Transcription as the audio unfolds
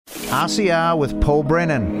RCR with Paul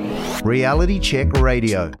Brennan, Reality Check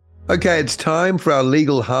Radio. Okay, it's time for our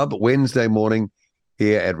Legal Hub Wednesday morning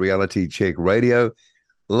here at Reality Check Radio.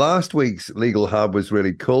 Last week's Legal Hub was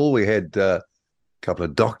really cool. We had a couple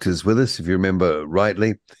of doctors with us, if you remember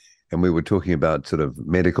rightly, and we were talking about sort of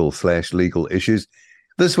medical/legal issues.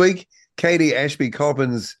 This week, Katie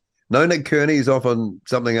Ashby-Coppins, no Nick Kearney, is off on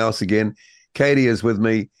something else again. Katie is with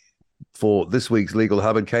me for this week's Legal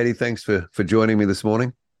Hub. And Katie, thanks for joining me this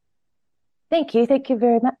morning. Thank you. Thank you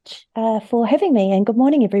very much for having me, and good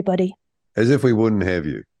morning, everybody. As if we wouldn't have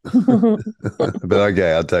you. But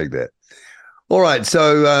okay, I'll take that. All right,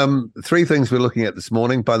 so three things we're looking at this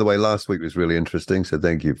morning. By the way, last week was really interesting, so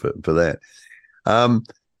thank you for that.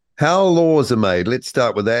 How laws are made. Let's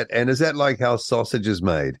start with that. And is that like how sausage is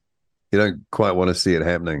made? You don't quite want to see it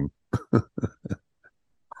happening.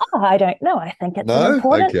 I don't know. I think it's an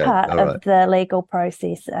important part of the legal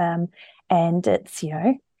process, and it's,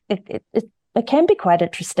 it can be quite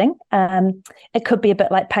interesting. It could be a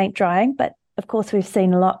bit like paint drying, but of course we've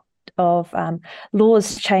seen a lot of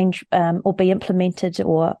laws change or be implemented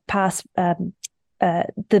or pass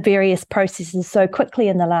the various processes so quickly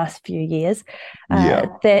in the last few years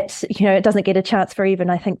that it doesn't get a chance for even,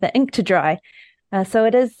 I think, the ink to dry. So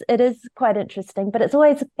it is quite interesting, but it's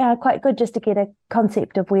always quite good just to get a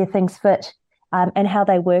concept of where things fit and how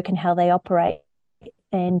they work and how they operate,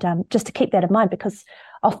 and just to keep that in mind, because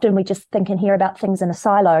often we just think and hear about things in a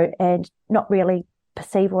silo and not really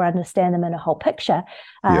perceive or understand them in a whole picture,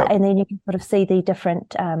 and then you can sort of see the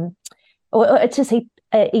different, or it's just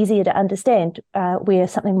easier to understand where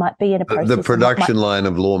something might be in a process. The production line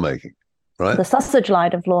of lawmaking, right? The sausage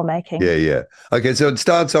line of lawmaking. Yeah. Okay, so it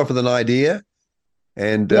starts off with an idea.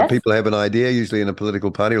 And people have an idea, usually in a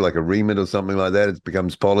political party, like a remit or something like that. It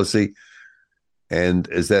becomes policy. And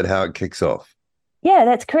is that how it kicks off? Yeah,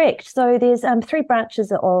 that's correct. So there's three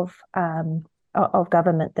branches of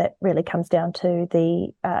government that really comes down to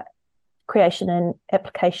the creation and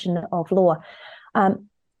application of law.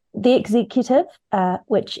 The executive,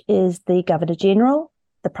 which is the Governor-General,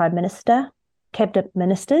 the Prime Minister, Cabinet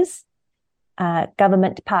Ministers,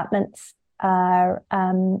 government departments are...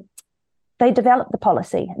 they develop the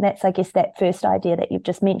policy, and that's, I guess, that first idea that you've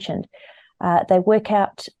just mentioned. They work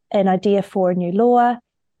out an idea for a new law,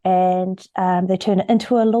 and they turn it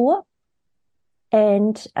into a law,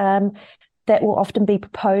 and that will often be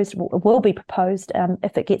proposed, will be proposed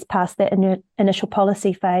if it gets past that initial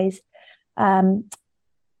policy phase, and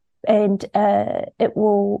it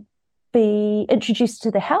will be introduced to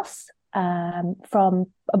the House from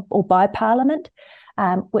or by Parliament,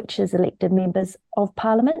 which is elected members of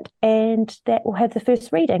Parliament, and that will have the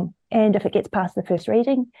first reading. And if it gets past the first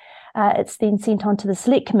reading, it's then sent on to the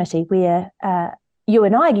Select Committee, where you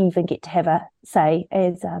and I even get to have a say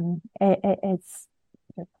as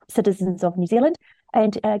citizens of New Zealand,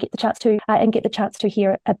 and get the chance to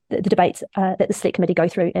hear the debates that the Select Committee go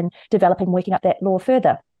through in developing, working up that law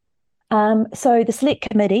further. So the Select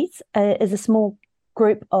Committees is a small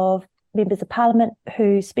group of members of Parliament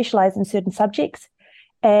who specialise in certain subjects,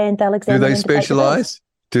 and they'll examine. Do they specialise?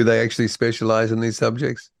 Do they actually specialise in these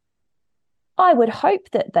subjects? I would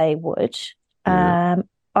hope that they would. Yeah.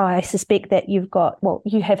 I suspect that you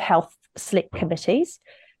have health select committees,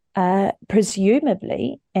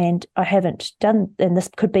 presumably, and I haven't done, and this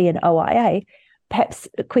could be an OIA, perhaps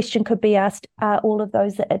a question could be asked, are all of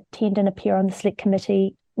those that attend and appear on the select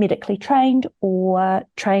committee medically trained or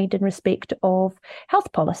trained in respect of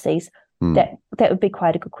health policies? That would be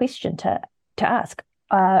quite a good question to ask.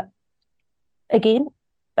 Again,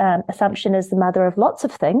 assumption is the mother of lots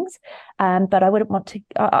of things, but I wouldn't want to.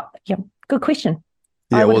 Good question.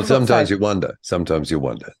 Yeah, well, sometimes you wonder. Sometimes you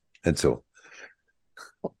wonder. That's all.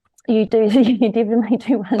 You do. You definitely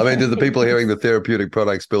do wonder. I mean, do the people hearing the therapeutic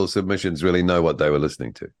products bill submissions really know what they were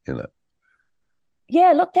listening to?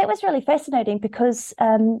 Yeah, look, that was really fascinating, because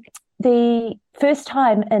the first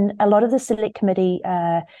time in a lot of the select committee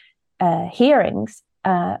hearings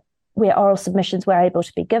where oral submissions were able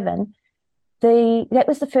to be given, that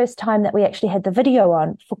was the first time that we actually had the video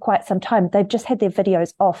on for quite some time. They've just had their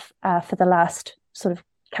videos off for the last sort of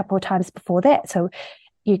couple of times before that. So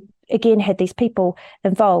you again had these people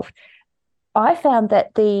involved. I found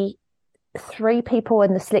that the three people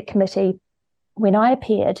in the select committee, when I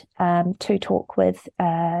appeared to talk with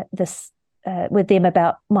with them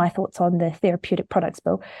about my thoughts on the therapeutic products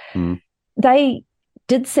bill, they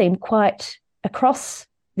did seem quite across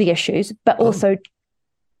the issues, but also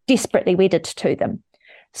desperately wedded to them,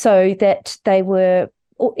 so that they were,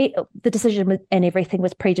 the decision and everything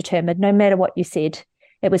was predetermined. No matter what you said,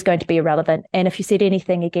 it was going to be irrelevant. And if you said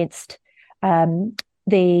anything against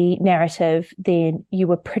the narrative, then you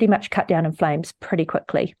were pretty much cut down in flames pretty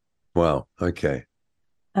quickly. Wow. Okay.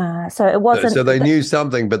 So it wasn't. So they knew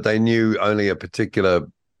something, but they knew only a particular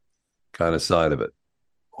kind of side of it,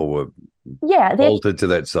 or altered to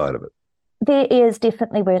that side of it. Their ears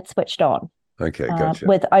definitely weren't switched on. Okay, gotcha.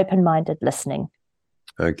 With open-minded listening.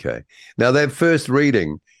 Okay. Now, that first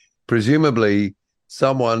reading, presumably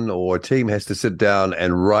someone or a team has to sit down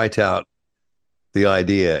and write out the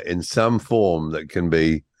idea in some form that can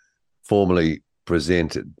be formally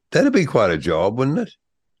presented. That'd be quite a job, wouldn't it?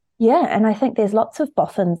 Yeah, and I think there's lots of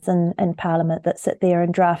boffins in Parliament that sit there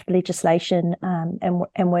and draft legislation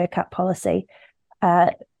and work up policy.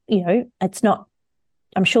 It's not.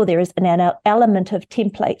 I'm sure there is an element of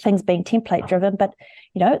things being template driven, but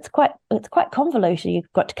it's quite convoluted.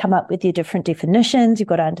 You've got to come up with your different definitions. You've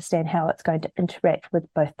got to understand how it's going to interact with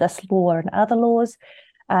both this law and other laws,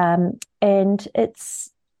 and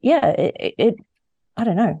it's I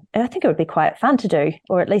don't know. I think it would be quite fun to do,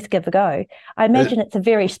 or at least give a go. I imagine it's a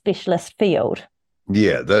very specialist field.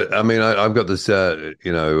 Yeah, I've got this,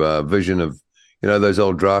 vision of, those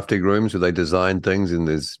old drafting rooms where they design things, and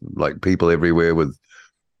there's like people everywhere with,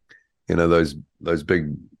 those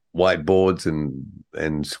big whiteboards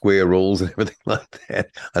and square rules and everything like that.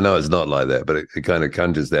 I know it's not like that, but it kind of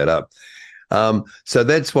conjures that up. So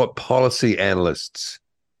that's what policy analysts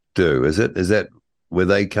do, is it? Is that where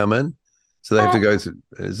they come in? So they have to go through.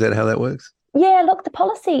 Is that how that works? Yeah, look, the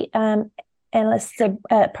policy analysts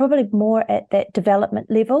are probably more at that development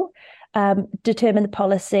level, determine the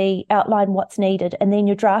policy, outline what's needed, and then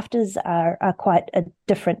your drafters are quite a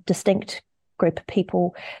different, distinct group of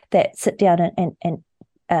people that sit down and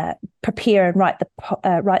prepare and write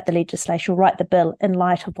the legislation, write the bill in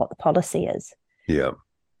light of what the policy is. Yeah,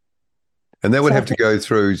 and that would have to go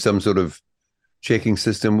through some sort of checking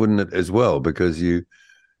system, wouldn't it, as well? Because you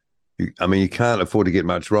can't afford to get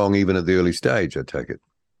much wrong even at the early stage, I take it.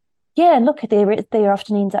 Yeah, and look, there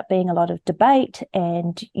often ends up being a lot of debate,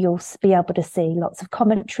 and you'll be able to see lots of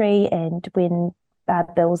commentary. And when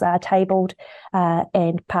bills are tabled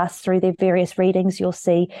and pass through their various readings, you'll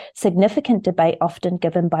see significant debate often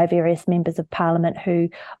given by various members of Parliament who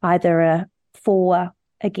either are for,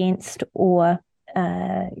 against, or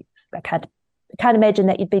I can't imagine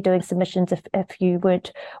that you'd be doing submissions if you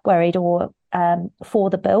weren't worried or for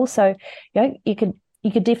the bill. So you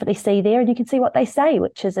could definitely see there, and you can see what they say,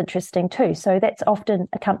 which is interesting too. So that's often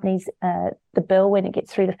accompanies the bill when it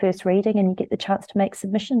gets through the first reading, and you get the chance to make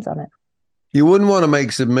submissions on it. You wouldn't want to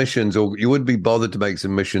make submissions, or you wouldn't be bothered to make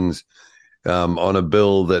submissions on a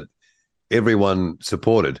bill that everyone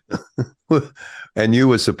supported and you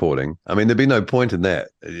were supporting. I mean, there'd be no point in that.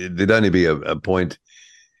 There'd only be a point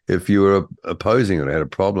if you were opposing it or had a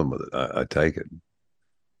problem with it, I take it.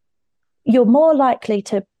 You're more likely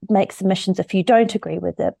to make submissions if you don't agree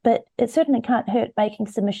with it, but it certainly can't hurt making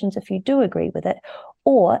submissions if you do agree with it,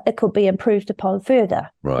 or it could be improved upon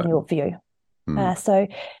further, in your view. So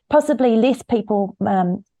possibly less people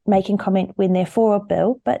making comment when they're for a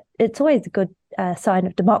bill, but it's always a good sign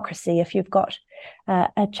of democracy if you've got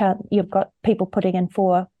a chance, you've got people putting in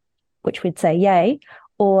for, which we'd say yay,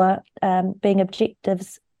 or being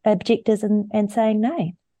objectors and saying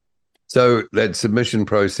nay. So that submission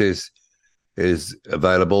process is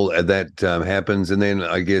available, and that happens, and then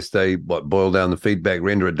I guess they boil down the feedback,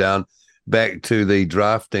 render it down back to the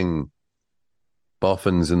drafting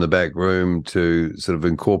boffins in the back room to sort of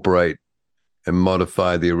incorporate and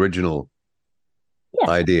modify the original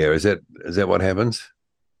idea. Is that what happens?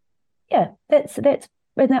 Yeah, that's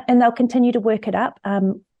and they'll continue to work it up,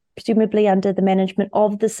 presumably under the management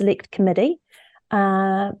of the select committee.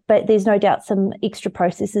 But there's no doubt some extra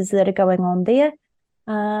processes that are going on there.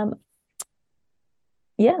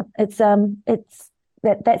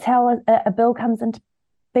 That's how a bill comes into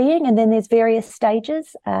being, and then there's various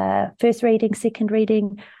stages: first reading, second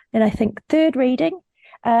reading, and I think third reading.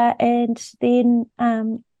 And then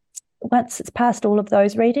once it's passed all of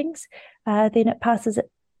those readings, then it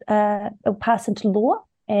will pass into law,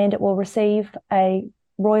 and it will receive a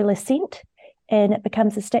royal assent, and it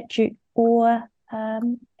becomes a statute or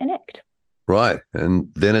an act. Right, and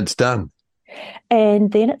then it's done.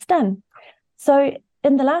 So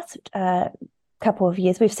in the last couple of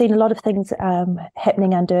years, we've seen a lot of things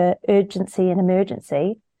happening under urgency and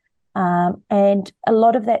emergency, and a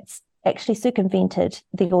lot of that's actually circumvented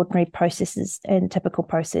the ordinary processes and typical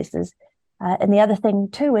processes. And the other thing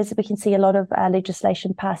too is we can see a lot of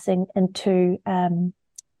legislation passing into, a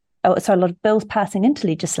lot of bills passing into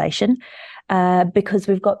legislation because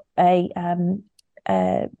we've got a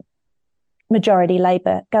majority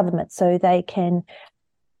Labor government, so they can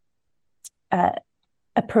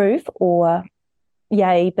approve or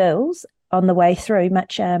yay bills on the way through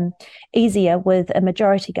much easier with a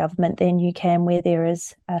majority government than you can where there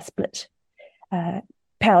is split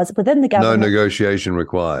powers within the government. No negotiation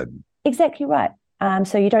required. Exactly right.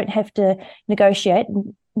 So you don't have to negotiate.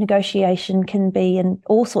 Negotiation can be in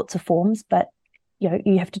all sorts of forms, but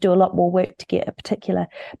you have to do a lot more work to get a particular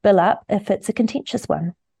bill up if it's a contentious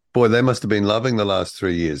one. Boy, they must have been loving the last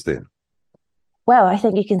 3 years then. Well, I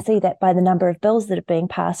think you can see that by the number of bills that are being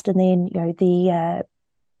passed, and then the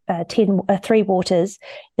Three Waters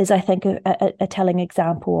is, I think, a telling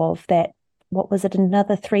example of that. What was it?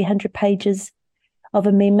 Another 300 pages of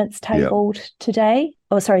amendments tabled today?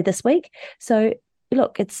 Oh, sorry, this week. So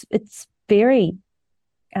look, it's very,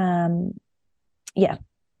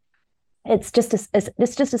 It's just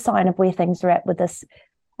a sign of where things are at with this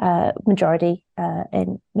majority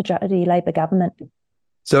and majority Labor government.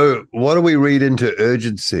 So what do we read into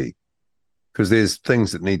urgency? Because there's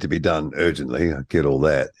things that need to be done urgently. I get all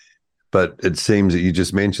that. But it seems that you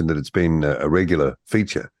just mentioned that it's been a regular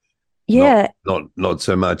feature. Yeah. Not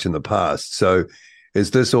so much in the past. So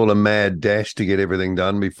is this all a mad dash to get everything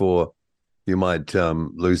done before you might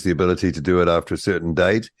lose the ability to do it after a certain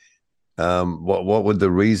date? What would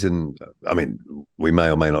the reason? I mean, we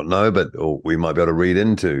may or may not know, or we might be able to read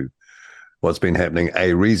into what's been happening,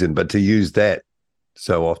 a reason, but to use that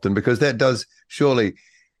so often, because that does surely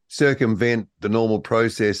circumvent the normal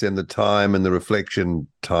process and the time and the reflection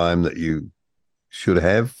time that you should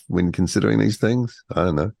have when considering these things. I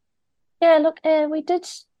don't know. Yeah, look, we did.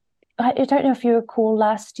 I don't know if you recall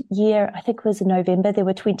last year, I think it was in November, there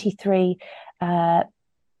were 23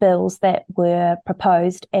 bills that were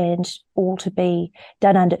proposed and all to be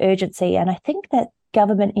done under urgency. And I think that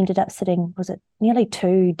government ended up sitting, was it nearly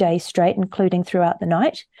 2 days straight, including throughout the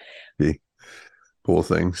night? Yeah. Poor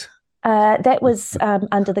things. That was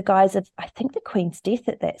under the guise of, I think, the Queen's death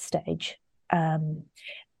at that stage.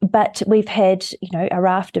 But we've had, a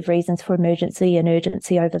raft of reasons for emergency and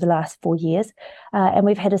urgency over the last 4 years. And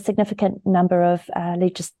we've had a significant number of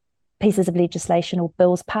pieces of legislation or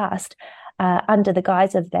bills passed under the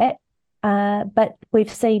guise of that. But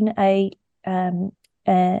we've seen a sign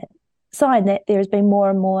that there has been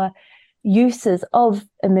more and more uses of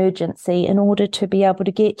emergency in order to be able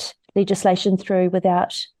to get legislation through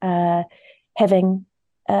without having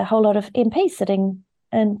a whole lot of MPs sitting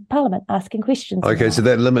in Parliament asking questions. Okay, so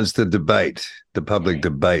that limits the debate, the public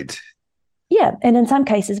debate. Yeah, and in some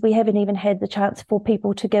cases we haven't even had the chance for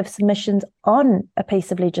people to give submissions on a piece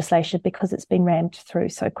of legislation because it's been rammed through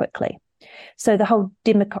so quickly. So the whole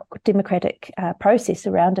democratic process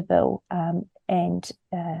around a bill and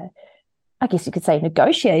I guess you could say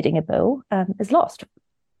negotiating a bill is lost.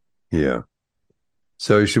 Yeah.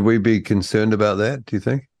 So should we be concerned about that, do you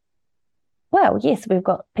think? Well, yes, we've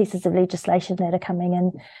got pieces of legislation that are coming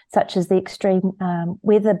in, such as the extreme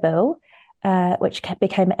weather bill, which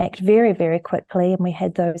became an act very, very quickly. And we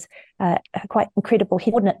had those quite incredible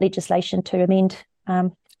coordinate legislation to amend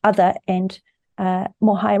other and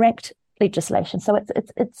more high-ranked legislation. So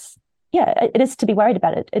it's it is to be worried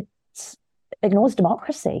about it. It ignores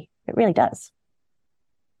democracy. It really does.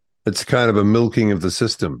 It's kind of a milking of the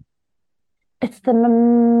system. It's the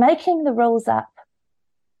making the rules up.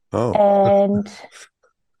 Oh. And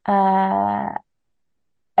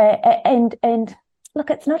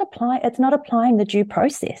look, it's not applying the due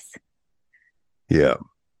process. Yeah,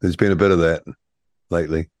 there's been a bit of that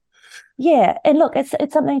lately. Yeah, and look, it's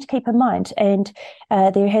something to keep in mind. And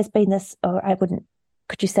there has been this, could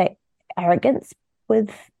you say, arrogance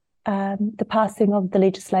with the passing of the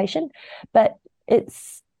legislation, but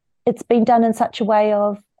it's been done in such a way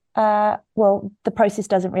of, the process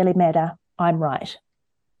doesn't really matter. I'm right.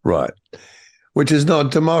 Right. Which is not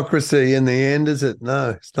democracy in the end, is it? No,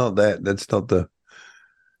 it's not that. That's not the...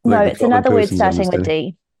 No, it's another word starting with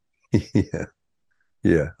D.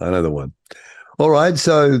 Yeah, another one. All right,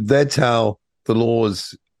 so that's how the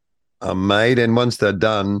laws are made. And once they're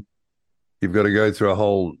done, you've got to go through a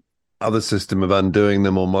whole other system of undoing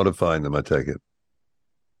them or modifying them, I take it.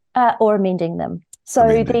 Or amending them. So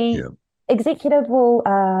executive will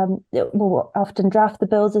often draft the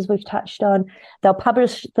bills, as we've touched on. They'll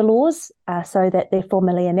publish the laws so that they're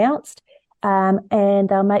formally announced, and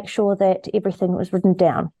they'll make sure that everything was written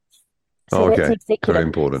down. So that's executive. Very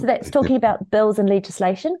important. So that's talking about bills and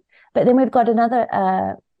legislation. But then we've got another,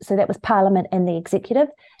 so that was Parliament and the executive.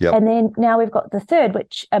 Yep. And then now we've got the third,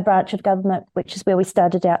 a branch of government, which is where we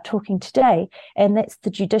started out talking today, and that's the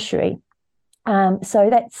judiciary. So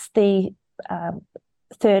that's the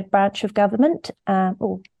third branch of government,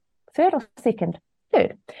 or third or second?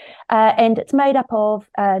 Third. And it's made up of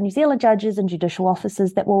New Zealand judges and judicial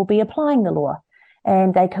officers that will be applying the law.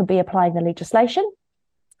 And they could be applying the legislation,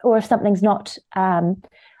 or if something's not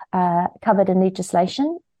covered in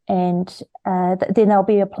legislation, and then they'll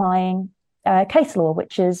be applying case law,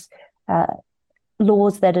 which is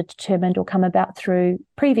laws that are determined or come about through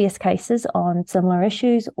previous cases on similar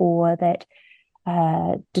issues, or that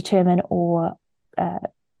determine or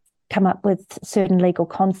come up with certain legal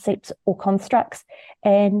concepts or constructs,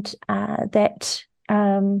 and that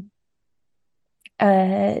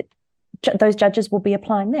those judges will be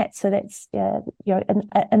applying that. So that's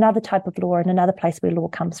another type of law and another place where law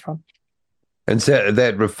comes from. And so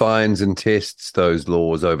that refines and tests those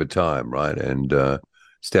laws over time, right? And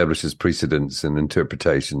establishes precedents and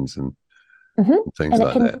interpretations and things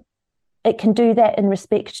like that. It can do that in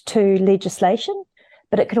respect to legislation,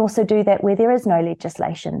 but it can also do that where there is no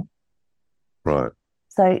legislation. Right.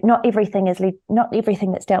 So not everything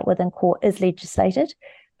that's dealt with in court is legislated,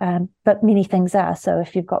 but many things are. So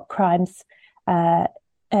if you've got crimes, and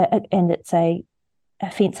it's a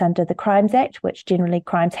offence under the Crimes Act, which generally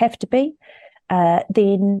crimes have to be,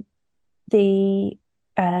 then the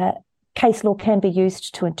case law can be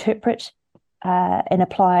used to interpret and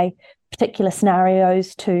apply particular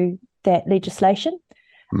scenarios to that legislation.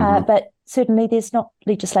 But certainly there's not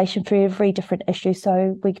legislation for every different issue.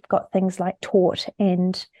 So we've got things like tort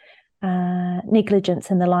and negligence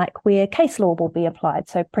and the like, where case law will be applied.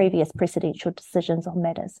 So previous precedential decisions on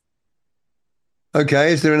matters.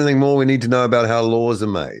 Okay. Is there anything more we need to know about how laws are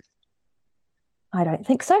made? I don't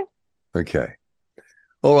think so. Okay.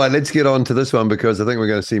 All right. Let's get on to this one, because I think we're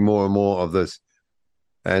going to see more and more of this.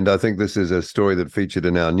 And I think this is a story that featured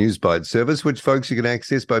in our Newsbite service, which, folks, you can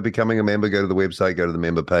access by becoming a member. Go to the website, go to the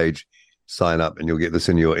member page, sign up, and you'll get this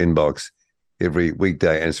in your inbox every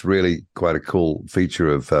weekday. And it's really quite a cool feature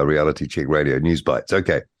of Reality Check Radio Newsbites.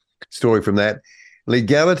 Okay, story from that.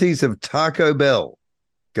 Legalities of TacoBell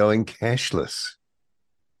going cashless.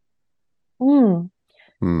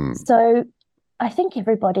 So I think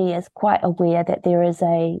everybody is quite aware that there is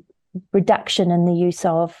a reduction in the use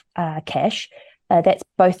of cash. That's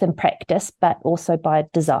both in practice, but also by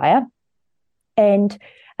desire. And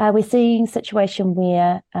we're seeing a situation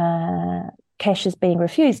where cash is being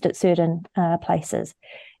refused at certain places.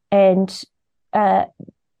 And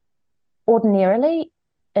ordinarily,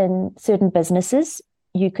 in certain businesses,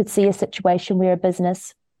 you could see a situation where a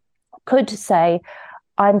business could say,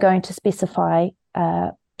 I'm going to specify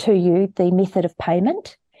to you the method of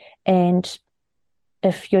payment. And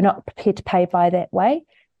if you're not prepared to pay by that way,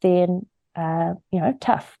 then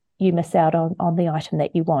tough, you miss out on the item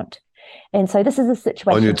that you want. And so this is a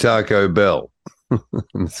situation on your TacoBell in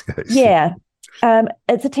this case. Yeah.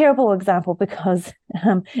 It's a terrible example because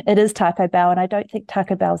it is TacoBell, and I don't think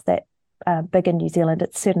TacoBell's that big in New Zealand.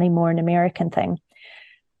 It's certainly more an American thing.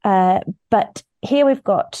 But here we've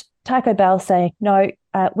got TacoBell saying, no,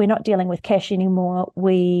 we're not dealing with cash anymore.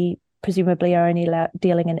 We presumably are only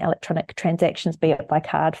dealing in electronic transactions, be it by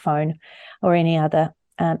card, phone, or any other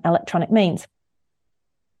electronic means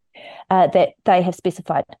that they have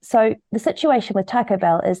specified. So the situation with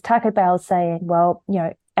TacoBell is TacoBell saying, well,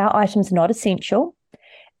 our items are not essential,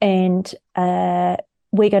 and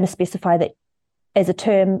we're going to specify that as a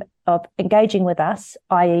term of engaging with us,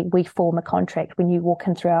 i.e. we form a contract when you walk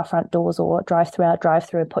in through our front doors or drive through our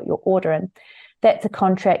drive-through and put your order in. That's a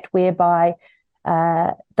contract whereby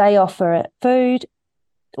they offer food,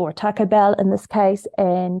 or TacoBell in this case,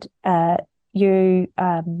 and you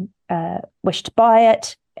wish to buy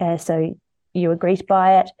it, so you agree to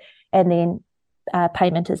buy it, and then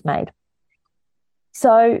payment is made.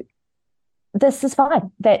 So this is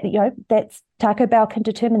fine. That's TacoBell can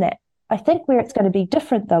determine that. I think where it's going to be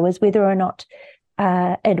different, though, is whether or not,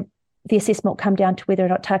 and the assessment will come down to whether or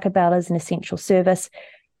not TacoBell is an essential service.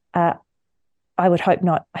 I would hope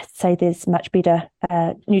not. I'd say there's much better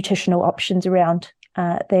nutritional options around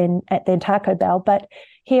than TacoBell. But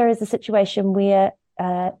here is a situation where,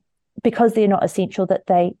 because they're not essential, that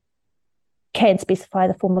they can specify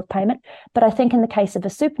the form of payment. But I think in the case of a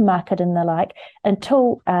supermarket and the like,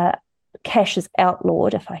 until cash is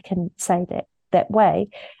outlawed, if I can say that way,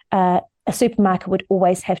 a supermarket would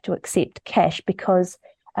always have to accept cash because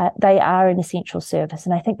they are an essential service.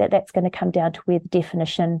 And I think that that's going to come down to where the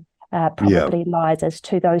definition probably lies as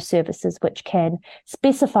to those services which can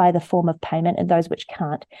specify the form of payment and those which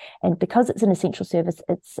can't. And because it's an essential service,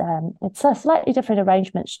 it's a slightly different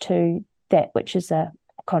arrangements to that which is a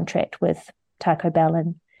contract with TacoBell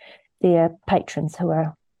and their patrons who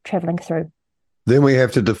are travelling through. Then we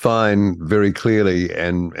have to define very clearly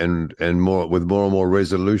and more with more and more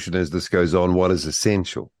resolution as this goes on what is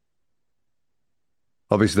essential.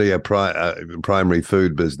 Obviously, a primary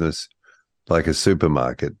food business like a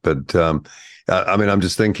supermarket, but I'm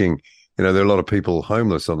just thinking there are a lot of people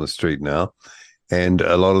homeless on the street now, and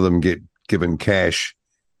a lot of them get given cash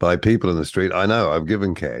by people in the street. I know, I've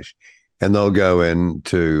given cash, and they'll go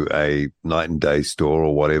into a night and day store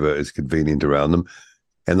or whatever is convenient around them,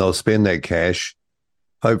 and they'll spend that cash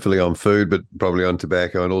hopefully on food, but probably on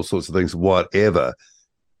tobacco and all sorts of things, whatever.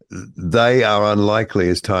 They are unlikely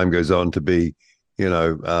as time goes on to be,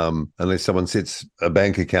 unless someone sets a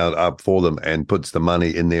bank account up for them and puts the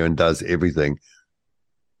money in there and does everything.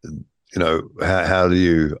 How do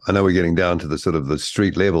you, I know we're getting down to the sort of the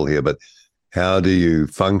street level here, but how do you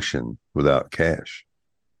function without cash?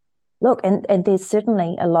 Look, and there's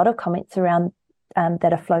certainly a lot of comments around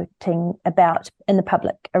that are floating about in the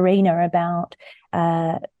public arena about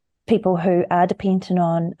people who are dependent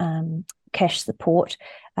on cash support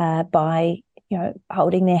by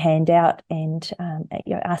holding their hand out and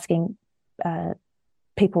asking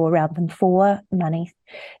people around them for money.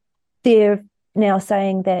 They're now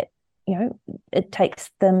saying that it takes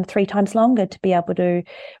them 3 times longer to be able to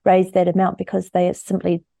raise that amount because they are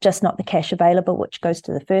simply just not the cash available, which goes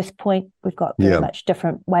to the first point. We've got very much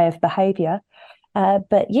different way of behaviour.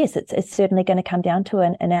 But yes, it's certainly going to come down to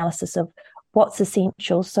an analysis of what's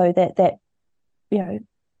essential so that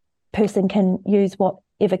person can use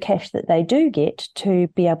whatever cash that they do get to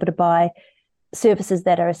be able to buy services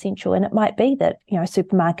that are essential. And it might be that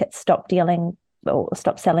supermarkets stop dealing or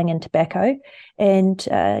stop selling in tobacco, and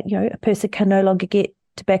a person can no longer get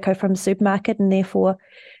tobacco from a supermarket, and therefore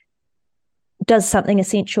does something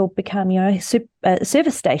essential become a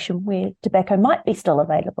service station where tobacco might be still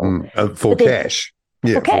available for cash.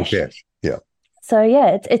 For cash. Yeah. So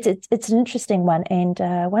it's an interesting one, and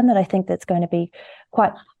one that I think that's going to be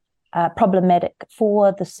quite problematic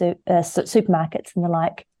for the supermarkets and the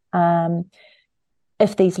like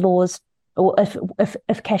if these laws or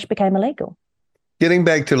if cash became illegal. Getting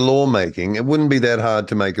back to lawmaking, it wouldn't be that hard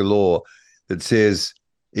to make a law that says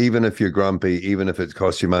even if you're grumpy, even if it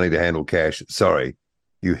costs you money to handle cash, sorry,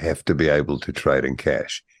 you have to be able to trade in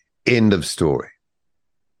cash. End of story.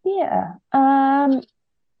 Yeah.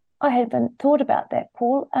 I haven't thought about that,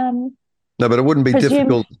 Paul. No, but it wouldn't be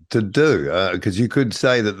difficult to do because you could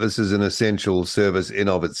say that this is an essential service in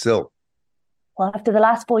of itself. Well, after the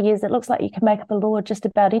last 4 years, it looks like you can make up a law just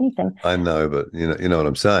about anything. I know, but you know what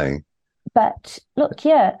I'm saying. But look,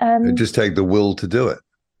 it'd just take the will to do it.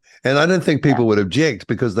 And I don't think people would object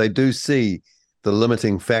because they do see the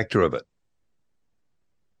limiting factor of it.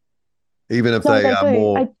 Even if they are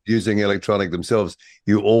more using electronic themselves,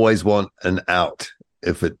 you always want an out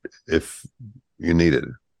if you need it.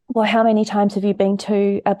 Well, how many times have you been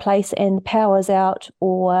to a place and the power's out,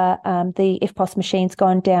 or the FPOS machine's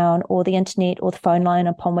gone down, or the internet or the phone line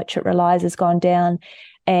upon which it relies has gone down,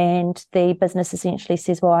 and the business essentially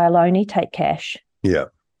says, well, I'll only take cash. Yeah.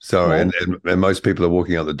 So, and most people are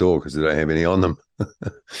walking out the door because they don't have any on them.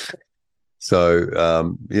 So,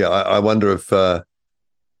 I wonder if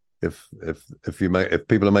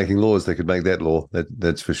people are making laws, they could make that law.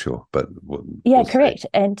 That's for sure. But we'll correct. See.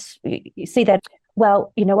 And you see that.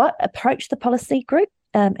 Well, you know what? Approach the policy group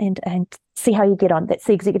and see how you get on. That's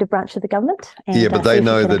the executive branch of the government. And, but they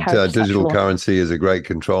know that digital currency is a great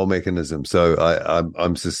control mechanism. So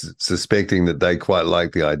I'm suspecting that they quite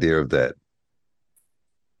like the idea of that.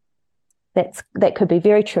 That could be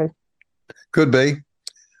very true. Could be.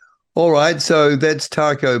 All right. So that's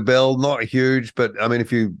TacoBell. Not huge, but I mean, if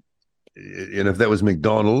that was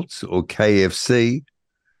McDonald's or KFC,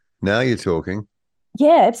 now you're talking.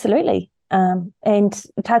 Yeah, absolutely. And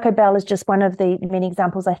TacoBell is just one of the many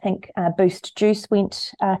examples. I think Boost Juice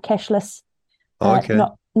went cashless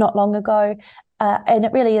not long ago. And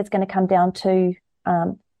it really is going to come down to,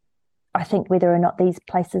 I think, whether or not these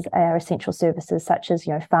places are essential services such as,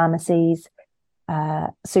 pharmacies,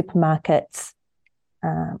 supermarkets,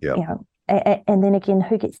 and then again,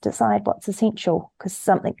 who gets to decide what's essential? Because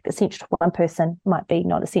something essential to one person might be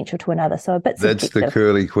not essential to another. So that's the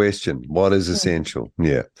curly question. What is essential?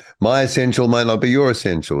 Yeah. My essential might not be your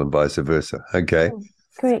essential and vice versa. Okay.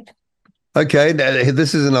 Correct. Okay. Now,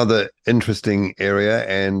 this is another interesting area,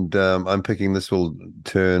 and I'm picking this will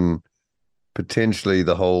turn potentially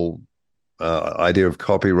the whole idea of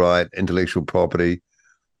copyright, intellectual property,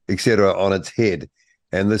 etc., on its head.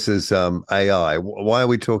 And this is AI. Why are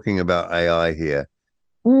we talking about AI here?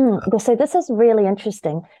 So this is really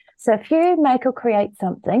interesting. So if you make or create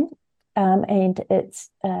something and it's,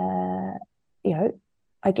 I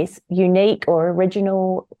guess, unique or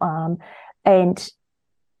original, and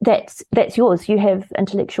that's yours. You have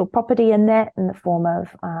intellectual property in that in the form of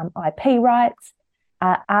IP rights.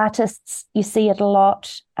 Artists, you see it a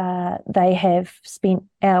lot. They have spent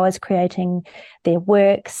hours creating their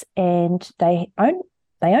works and they own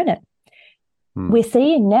it. we're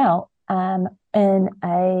seeing now in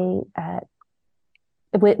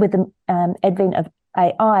with the advent of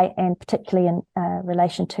AI, and particularly in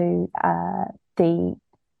relation to the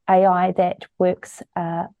AI that works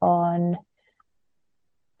on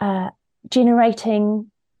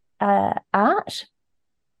generating art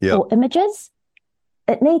or images,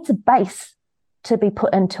 it needs a base to be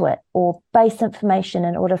put into it, or base information,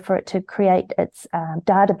 in order for it to create its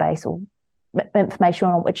database or information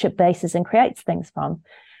on which it bases and creates things from.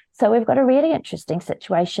 So we've got a really interesting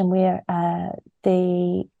situation where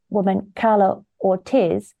the woman Carla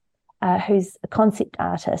Ortiz, who's a concept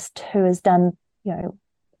artist who has done,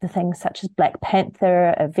 the things such as Black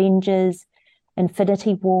Panther, Avengers,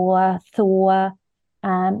 Infinity War, Thor.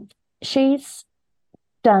 She's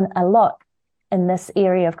done a lot in this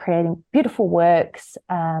area of creating beautiful works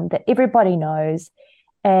that everybody knows.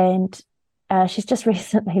 And she's just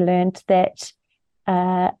recently learned that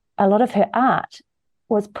a lot of her art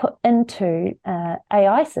was put into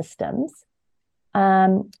AI systems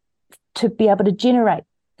to be able to generate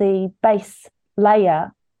the base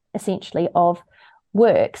layer, essentially, of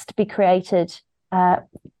works to be created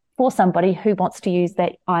for somebody who wants to use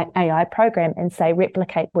that AI program and, say,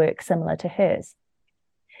 replicate work similar to hers.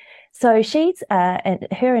 So she's, and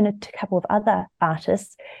her and a couple of other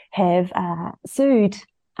artists have sued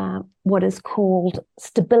what is called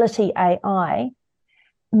Stability AI,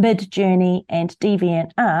 Midjourney, and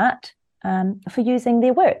DeviantArt for using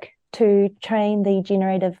their work to train the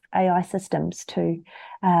generative AI systems to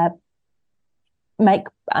make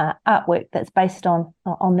artwork that's based on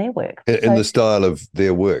their work. In the style of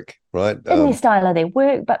their work, right? In the style of their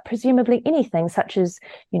work, but presumably anything such as,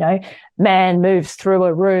 man moves through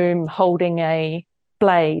a room holding a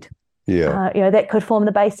blade. Yeah. That could form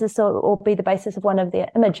the basis or be the basis of one of their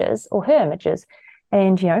images or her images.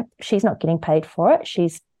 And, she's not getting paid for it.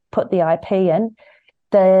 She's put the IP in.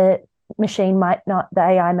 The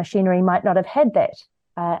AI machinery might not have had that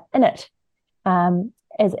in it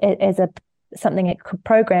as something it could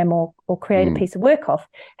program or create a piece of work off,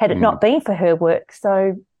 had it not been for her work.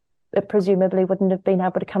 So it presumably wouldn't have been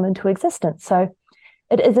able to come into existence. So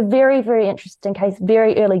it is a very, very interesting case,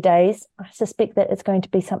 very early days. I suspect that it's going to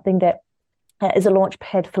be something that is a launch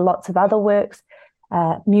pad for lots of other works,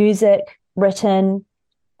 music, written,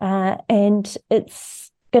 and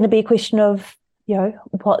it's going to be a question of,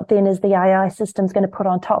 what then is the AI system's going to put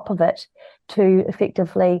on top of it to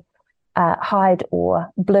effectively hide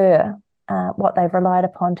or blur what they've relied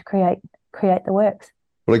upon to create the works.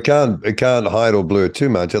 Well, it can't hide or blur too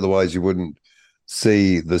much, otherwise you wouldn't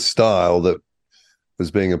see the style that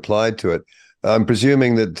was being applied to it. I'm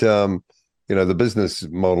presuming that the business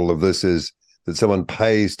model of this is that someone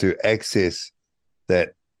pays to access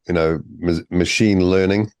that machine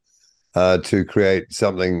learning to create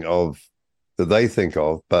something that they think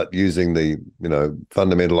of, but using the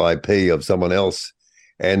fundamental IP of someone else,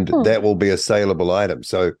 and that will be a saleable item.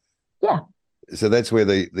 So so that's where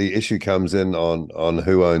the issue comes in on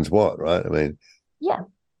who owns what, right? I mean, yeah.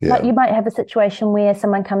 Like you might have a situation where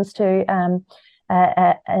someone comes to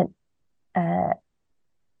a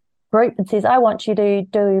group and says, I want you to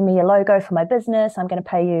do me a logo for my business. I'm going to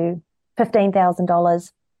pay you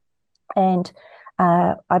 $15,000 and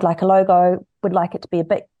I'd like a logo, would like it to be a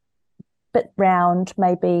bit round,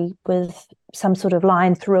 maybe with some sort of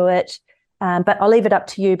line through it. But I'll leave it up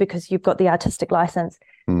to you because you've got the artistic license.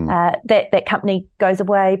 That company goes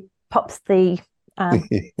away, pops the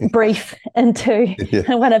brief into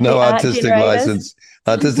one of the artistic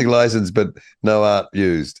license, but no art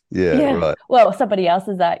used. Yeah, right. Well, somebody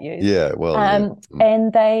else's art used. Yeah, well,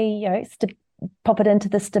 and they pop it into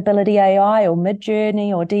the Stability AI or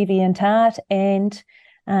Midjourney or DeviantArt, and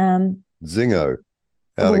Zingo.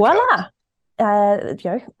 Voila!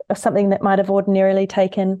 Something that might have ordinarily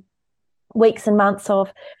taken weeks and months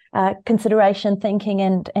of consideration, thinking,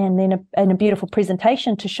 and then a beautiful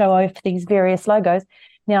presentation to show off these various logos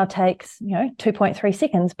now takes 2.3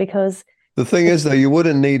 seconds. Because the thing is, though, you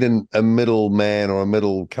wouldn't need a middle man or a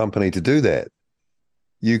middle company to do that.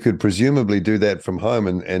 You could presumably do that from home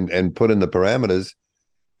and put in the parameters,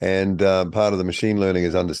 and part of the machine learning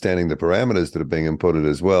is understanding the parameters that are being inputted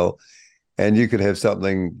as well. And you could have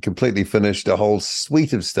something completely finished, a whole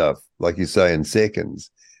suite of stuff, like you say, in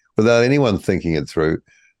seconds, without anyone thinking it through,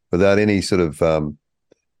 without any sort of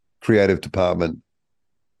creative department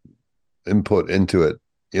input into it.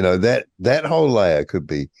 That whole layer could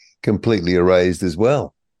be completely erased as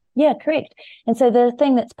well. Yeah, correct. And so the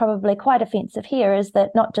thing that's probably quite offensive here is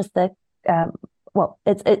that not just the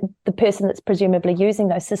person that's presumably using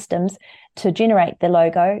those systems to generate the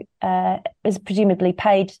logo is presumably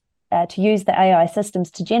paid to use the AI systems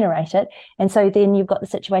to generate it. And so then you've got the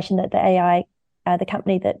situation that the AI, the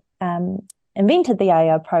company that invented the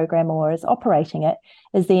AI program or is operating it,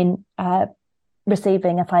 is then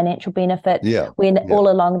receiving a financial benefit when all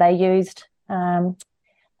along they used Carla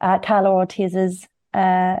Ortiz's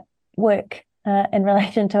work in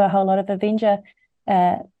relation to a whole lot of Avenger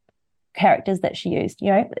characters that she used.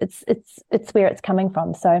 It's where it's coming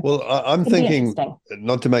from. So well, I'm thinking,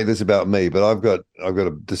 not to make this about me, but I've got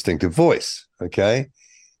a distinctive voice, okay,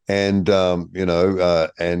 and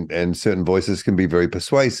and certain voices can be very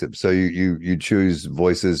persuasive. So you choose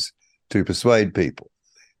voices to persuade people.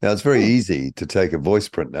 Now it's very easy to take a voice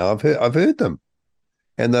print. Now I've heard them,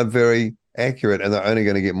 and they're very accurate, and they're only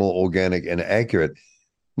going to get more organic and accurate.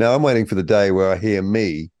 Now I'm waiting for the day where I hear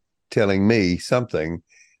me telling me something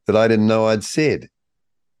that I didn't know I'd said.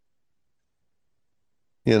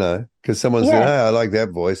 Because someone said, "Hey, I like that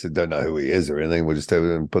voice." I don't know who he is or anything. We'll just have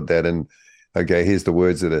them put that in. Okay, here's the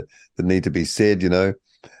words that need to be said.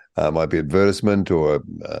 Might be advertisement or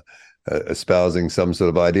espousing some sort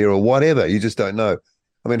of idea or whatever. You just don't know.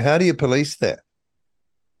 I mean, how do you police that?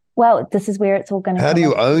 Well, this is where it's all going to. How do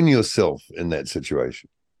you own yourself in that situation?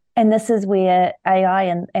 And this is where AI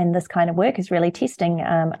and this kind of work is really testing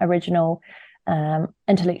original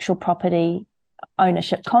intellectual property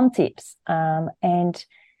ownership concepts. And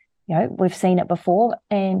we've seen it before,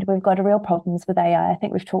 and we've got real problems with AI. I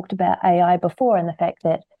think we've talked about AI before, and the fact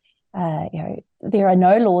that there are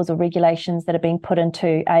no laws or regulations that are being put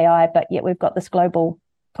into AI, but yet we've got this global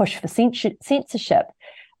push for censorship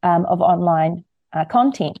of online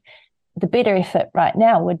content. The better effort right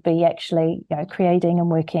now would be actually creating and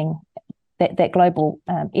working that global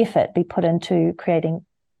effort be put into creating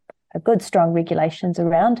a good, strong regulations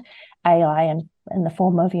around AI, and in the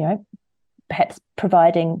form of perhaps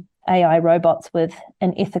providing AI robots with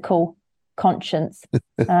an ethical conscience.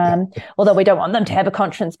 Although we don't want them to have a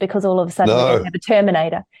conscience, because all of a sudden we're going to have a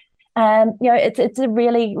Terminator. It's a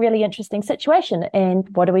really, really interesting situation. And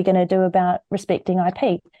what are we going to do about respecting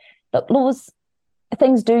IP? Look,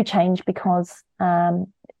 things do change because and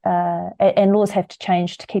laws have to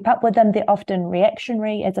change to keep up with them. They're often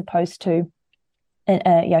reactionary as opposed to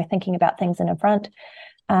thinking about things in front.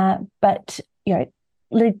 But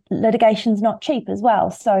litigation's not cheap as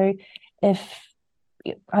well. So if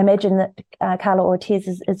I imagine that Carla Ortiz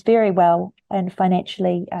is very well and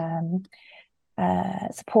financially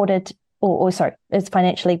supported, is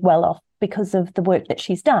financially well off because of the work that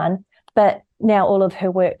she's done. But now all of her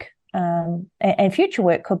work and future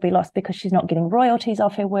work could be lost because she's not getting royalties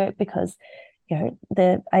off her work, because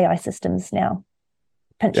the AI systems now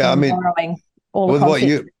pinching and borrowing all the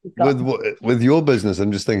concepts with your business.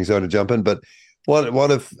 I'm just thinking, sorry to jump in, but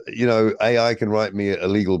what if AI can write me a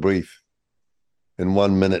legal brief in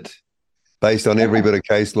 1 minute based on every bit of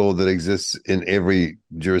case law that exists in every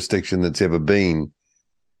jurisdiction that's ever been?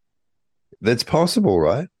 That's possible,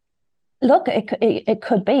 right? Look, it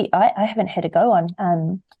could be. I haven't had a go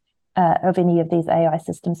on of any of these AI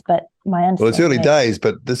systems, but my understanding. Well, it's early days,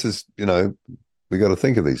 but this is, we got to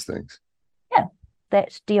think of these things. Yeah,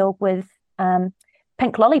 that deal with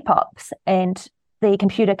pink lollipops, and the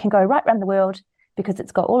computer can go right around the world because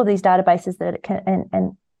it's got all of these databases that it can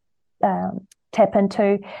and tap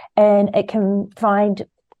into, and it can find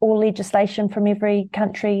all legislation from every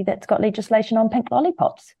country that's got legislation on pink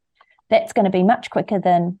lollipops. That's going to be much quicker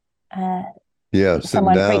than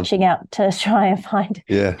someone reaching out to try and find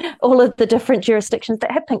all of the different jurisdictions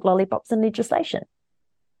that have pink lollipops in legislation.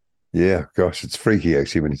 Yeah, gosh, it's freaky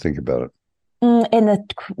actually when you think about it. And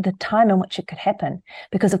the time in which it could happen,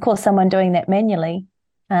 because of course someone doing that manually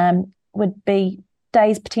would be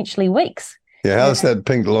days, potentially weeks. Yeah, how's that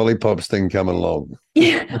pink lollipops thing coming along?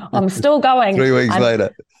 Yeah, I'm still going. 3 weeks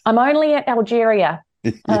later. I'm only at Algeria.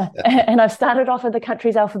 And I've started off with the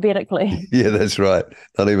countries alphabetically. Yeah, that's right.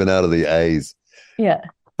 Not even out of the A's. Yeah.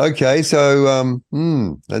 Okay, so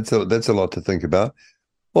that's a lot to think about.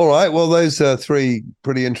 All right, well, those are three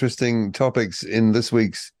pretty interesting topics in this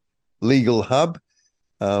week's Legal Hub.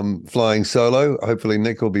 Flying solo. Hopefully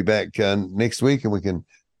Nick will be back next week, and we can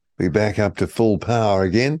be back up to full power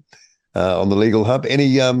again on the Legal Hub.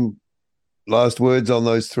 Any last words on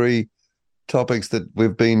those three topics that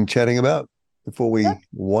we've been chatting about before we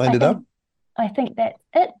wind it up? I think that's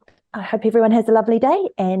it. I hope everyone has a lovely day,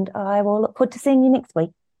 and I will look forward to seeing you next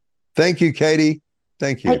week. Thank you, Katie.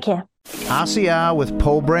 Thank you. Take care. RCR with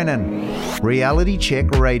Paul Brennan, Reality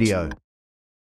Check Radio.